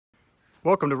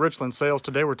Welcome to Richland Sales.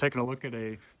 Today we're taking a look at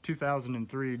a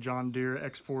 2003 John Deere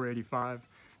X485.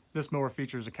 This mower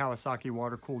features a Kawasaki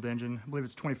water-cooled engine. I believe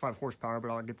it's 25 horsepower,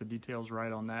 but I'll get the details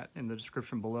right on that in the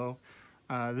description below.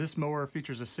 This mower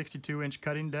features a 62-inch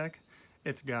cutting deck.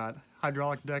 It's got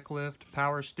hydraulic deck lift,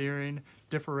 power steering,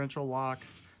 differential lock,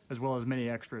 as well as many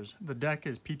extras. The deck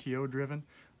is PTO driven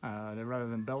rather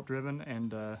than belt driven, and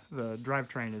the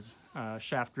drivetrain is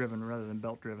shaft driven rather than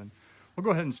belt driven. We'll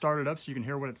go ahead and start it up so you can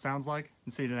hear what it sounds like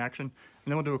and see it in action, and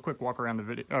then we'll do a quick walk around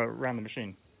the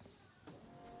machine.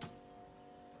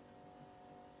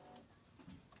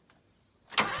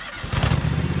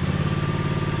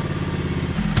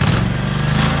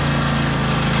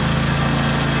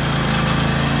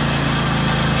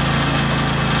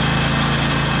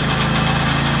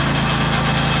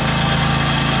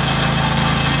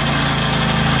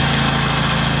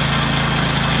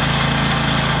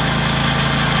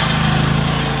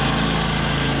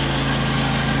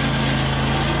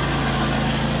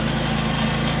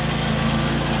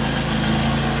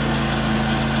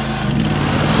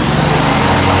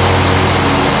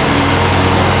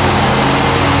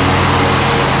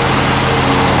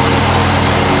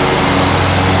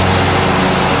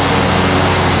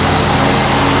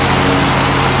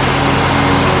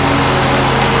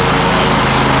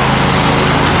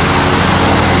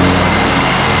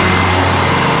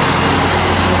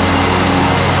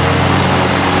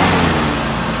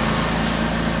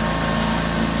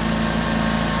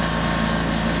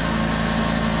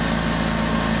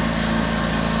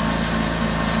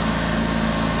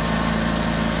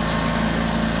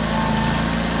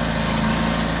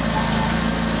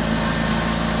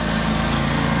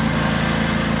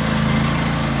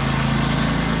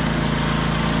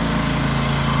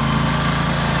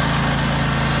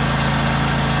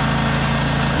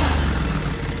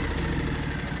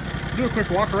 Do a quick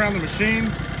walk around the machine.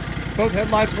 Both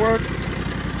headlights work.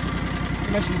 I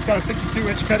mentioned it's got a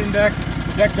 62-inch cutting deck.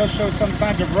 The deck does show some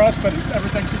signs of rust, but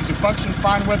everything seems to function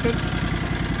fine with it.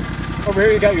 Over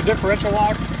here you got your differential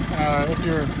lock. If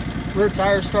your rear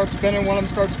tires start spinning, one of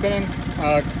them starts spinning,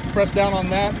 press down on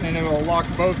that and it will lock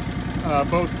both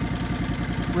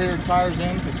rear tires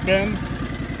in to spin.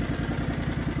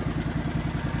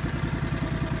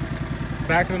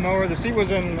 Back of the mower, the seat was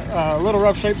in a little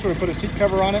rough shape, so we put a seat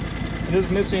cover on it. It is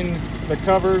missing the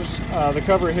covers, the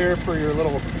cover here for your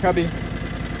little cubby.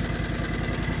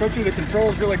 Go through the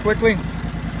controls really quickly.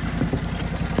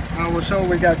 We'll show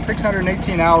we got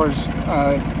 618 hours,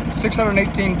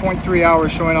 618.3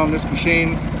 hours showing on this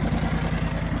machine.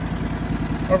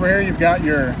 Over here you've got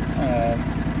your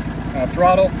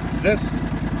throttle. This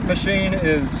machine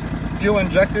is fuel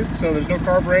injected, so there's no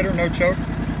carburetor, no choke.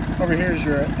 Over here is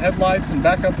your headlights and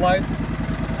backup lights.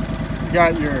 You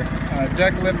got your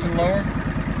deck lift and lower.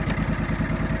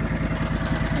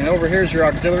 And over here is your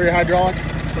auxiliary hydraulics,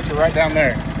 which are right down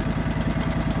there.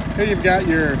 Here you've got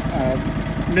your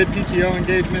mid-PTO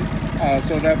engagement,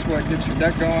 so that's what gets your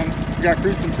deck going. You've got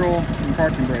cruise control and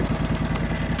parking brake.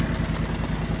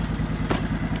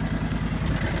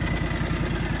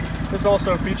 This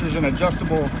also features an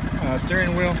adjustable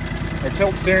steering wheel, or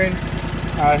tilt steering.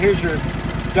 Here's your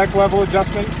deck level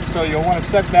adjustment, so you'll want to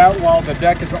set that while the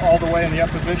deck is all the way in the up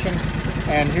position.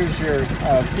 And here's your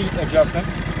seat adjustment.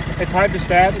 It's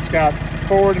Hydrostatic. It's got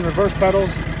forward and reverse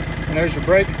pedals, and there's your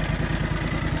brake.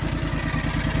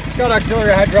 It's got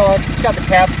auxiliary hydraulics. It's got the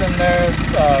caps in there.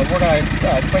 We're going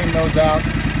to clean those out.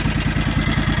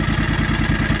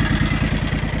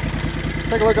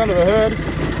 Take a look under the hood.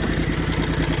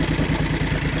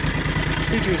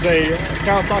 Features a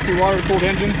Kawasaki water-cooled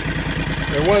engine.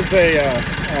 There was a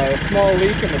small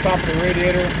leak in the top of the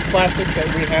radiator plastic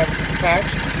that we have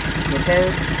patched and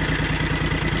repaired.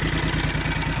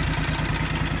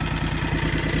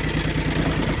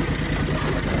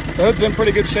 The hood's in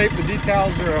pretty good shape. The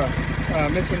decals are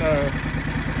missing,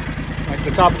 like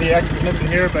the top of the X is missing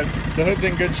here, but the hood's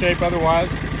in good shape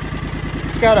otherwise.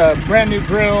 It's got a brand new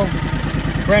grille,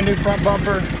 brand new front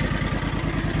bumper,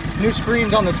 new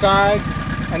screens on the sides,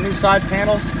 and new side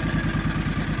panels.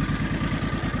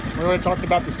 We already talked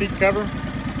about the seat cover.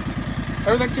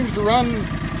 Everything seems to run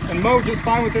and mow just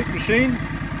fine with this machine.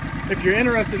 If you're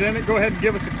interested in it, go ahead and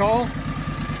give us a call.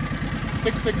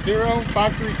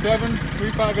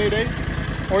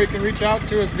 660-537-3588. Or you can reach out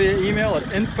to us via email at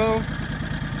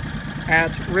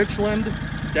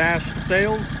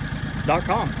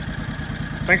info@richland-sales.com.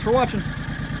 Thanks for watching.